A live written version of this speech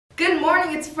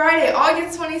morning, it's Friday,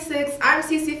 August 26th. I'm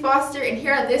Cece Foster, and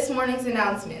here are this morning's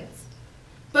announcements.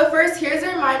 But first, here's a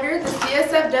reminder, the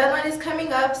CSF deadline is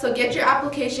coming up, so get your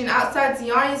application outside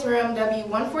Ziani's room,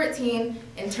 W114,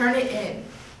 and turn it in.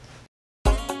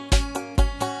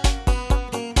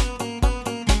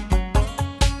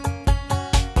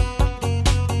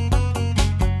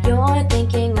 You're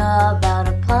thinking about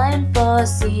applying for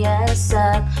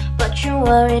CSF, but you're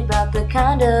worried about the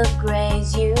kind of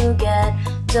grades you get.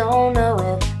 Don't know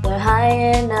if they're high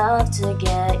enough to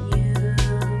get you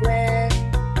in.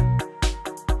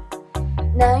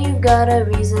 Now you've got a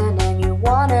reason and you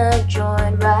wanna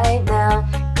join right now.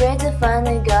 Grades have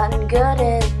finally gotten good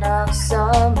enough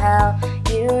somehow.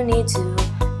 You need to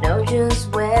know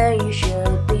just where you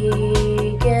should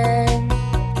begin.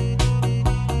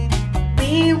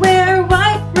 We wear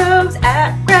white robes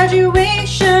at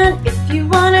graduation. If you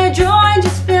wanna join,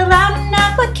 just fill out an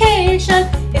application.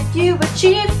 If you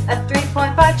achieve a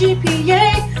 3.5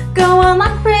 GPA, go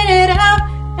online, print it out,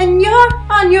 and you're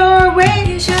on your way.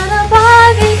 You should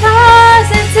apply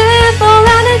because it's simple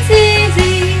and it's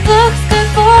easy. Looks good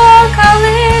for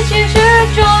college, you should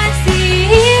join CSF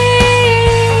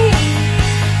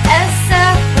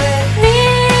with me.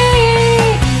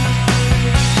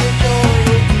 You should join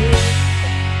with me.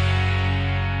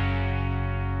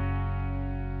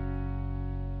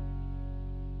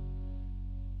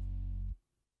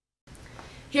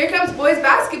 Here comes boys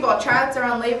basketball. Tryouts are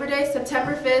on Labor Day,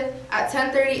 September 5th at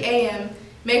 10:30 a.m.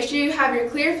 Make sure you have your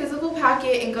clear physical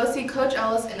packet and go see Coach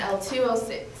Ellis in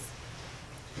L206.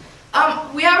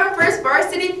 We have our first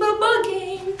varsity football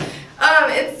game.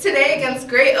 It's today against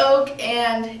Gray Oak,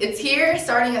 and it's here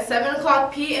starting at 7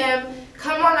 p.m.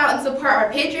 Come on out and support our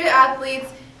Patriot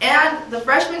athletes, and the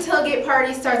freshman tailgate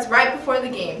party starts right before the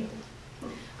game.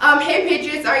 Hey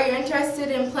Patriots, are you interested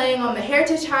in playing on the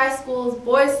Heritage High School's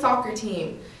boys soccer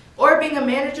team or being a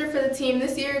manager for the team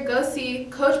this year? Go see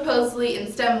Coach Posley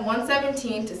in STEM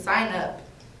 117 to sign up.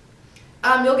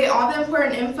 You'll get all the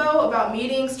important info about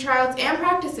meetings, tryouts, and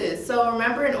practices. So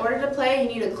remember, in order to play, you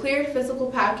need a cleared physical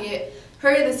packet.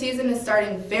 Hurry, the season is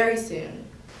starting very soon.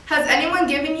 Has anyone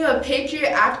given you a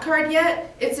Patriot Act card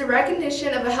yet? It's a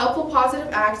recognition of a helpful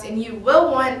positive act, and you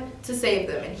will want to save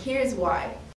them, and here's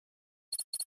why.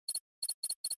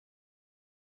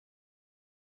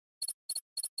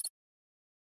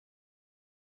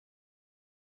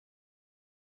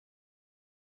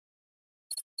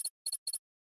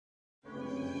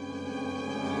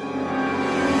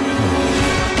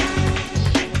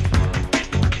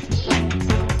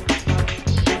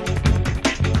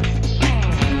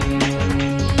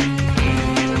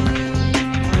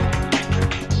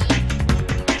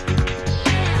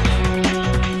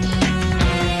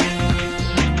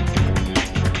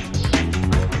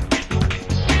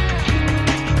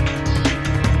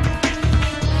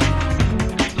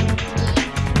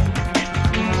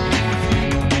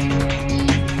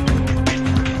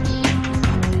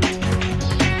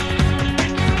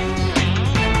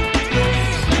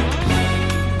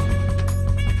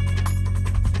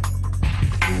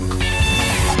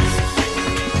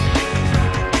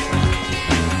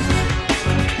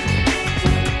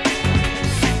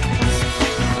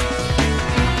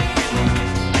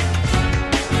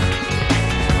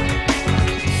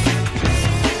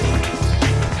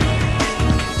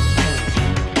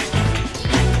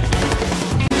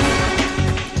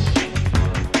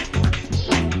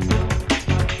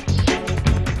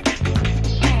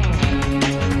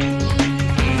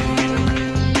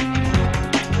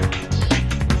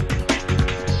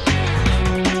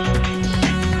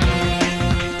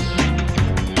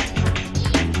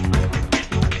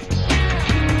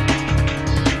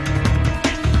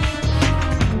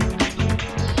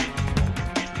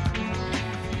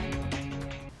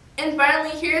 And finally,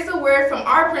 here's a word from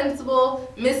our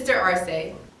principal, Mr.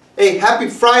 Arce. Hey, happy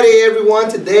Friday everyone.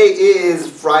 Today is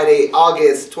Friday,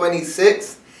 August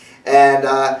 26th, and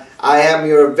I am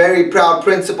your very proud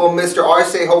principal, Mr.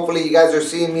 Arce. Hopefully you guys are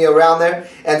seeing me around there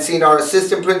and seeing our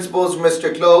assistant principals,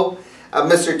 Mr. Clo,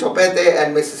 Mr. Topete,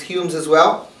 and Mrs. Humes as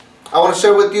well. I want to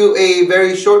share with you a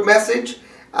very short message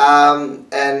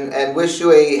and wish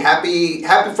you a happy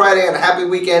Friday and a happy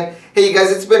weekend. Hey you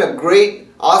guys, it's been a great,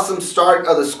 awesome start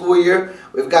of the school year.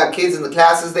 We've got kids in the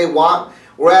classes they want.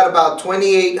 We're at about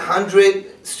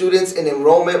 2,800 students in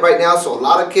enrollment right now, so a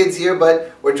lot of kids here,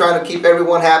 but we're trying to keep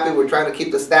everyone happy. We're trying to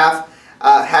keep the staff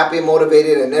happy and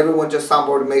motivated, and everyone just on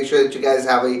board to make sure that you guys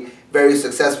have a very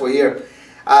successful year.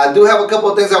 I do have a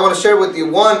couple of things I want to share with you.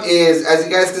 One is, as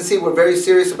you guys can see, we're very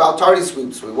serious about tardy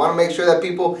sweeps. We want to make sure that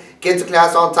people get to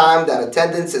class on time, that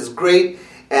attendance is great,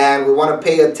 and we want to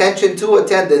pay attention to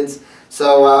attendance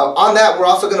So on that, we're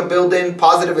also going to build in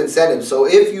positive incentives. So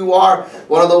if you are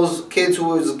one of those kids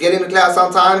who is getting to class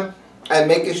on time and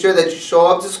making sure that you show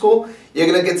up to school, you're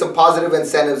going to get some positive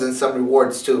incentives and some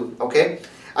rewards too, okay?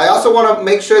 I also want to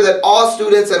make sure that all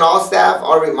students and all staff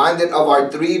are reminded of our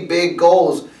 3 big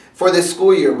goals for this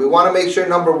school year. We want to make sure,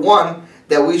 number 1,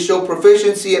 that we show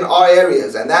proficiency in all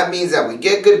areas, and that means that we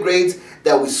get good grades,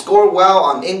 that we score well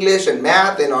on English and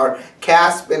math, in our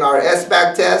CASP, in our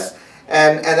SBAC tests,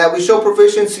 and that we show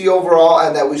proficiency overall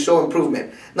and that we show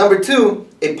improvement. Number 2,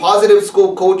 a positive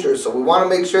school culture. So we want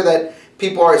to make sure that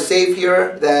people are safe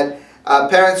here, that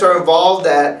parents are involved,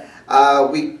 that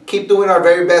we keep doing our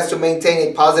very best to maintain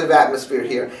a positive atmosphere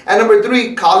here. And number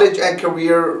 3, college and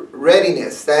career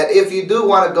readiness. That if you do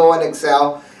want to go and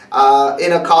excel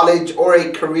in a college or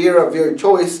a career of your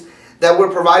choice, that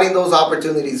we're providing those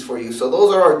opportunities for you. So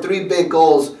those are our 3 big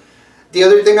goals. The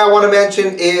other thing I want to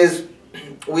mention is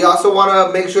we also want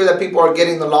to make sure that people are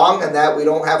getting along and that we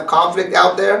don't have conflict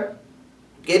out there.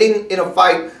 Getting in a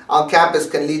fight on campus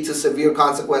can lead to severe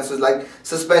consequences like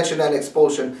suspension and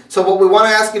expulsion. So what we want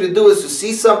to ask you to do is to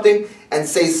see something and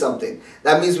say something.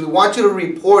 That means we want you to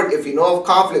report if you know of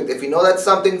conflict, if you know that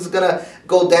something's going to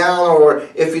go down, or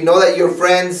if you know that your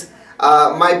friends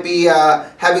might be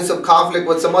having some conflict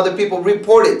with some other people.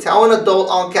 Report it. Tell an adult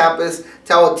on campus,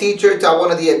 tell a teacher, tell one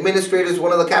of the administrators,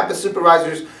 one of the campus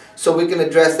supervisors, so we can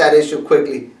address that issue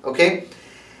quickly, okay?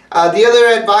 The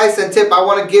other advice and tip I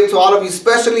want to give to all of you,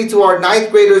 especially to our 9th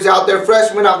graders out there,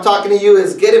 freshmen, I'm talking to you,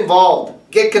 is get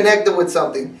involved. Get connected with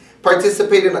something.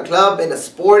 Participate in a club, in a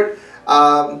sport.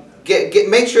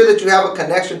 Make sure that you have a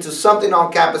connection to something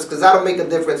on campus, because that'll make a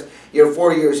difference your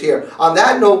 4 years here. On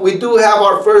that note, we do have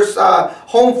our first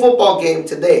home football game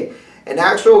today. An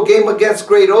actual game against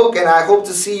Great Oak, and I hope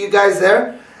to see you guys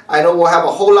there. I know we'll have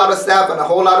a whole lot of staff and a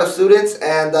whole lot of students,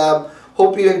 and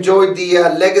hope you enjoyed the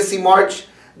Legacy March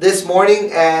this morning,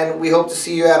 and we hope to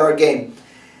see you at our game.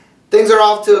 Things are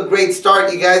off to a great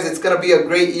start, you guys. It's going to be a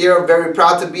great year. I'm very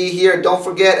proud to be here. Don't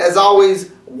forget, as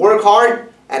always, work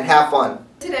hard and have fun.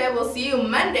 Today, we'll see you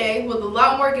Monday with a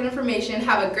lot more good information.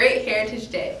 Have a great Heritage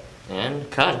Day. And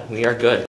cut. We are good.